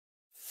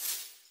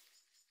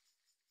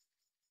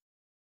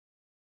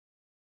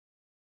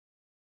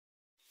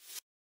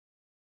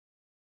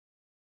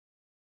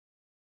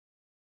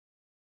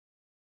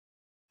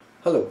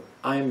Hello,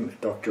 I'm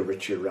Dr.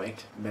 Richard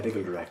Wright,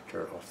 Medical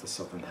Director of the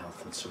Southern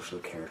Health and Social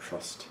Care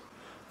Trust,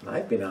 and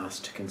I've been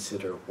asked to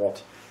consider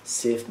what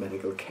safe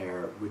medical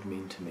care would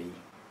mean to me.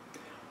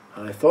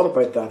 And I thought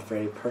about that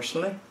very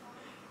personally.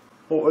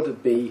 What would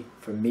it be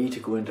for me to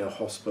go into a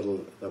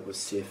hospital that was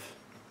safe?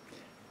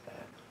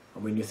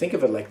 And when you think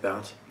of it like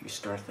that, you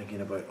start thinking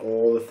about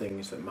all the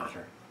things that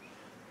matter,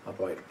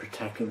 about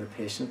protecting the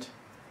patient,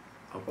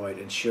 about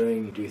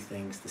ensuring you do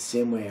things the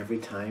same way every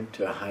time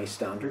to a high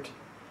standard,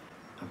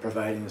 and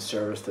providing a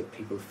service that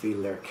people feel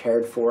they're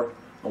cared for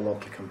and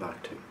want to come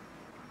back to.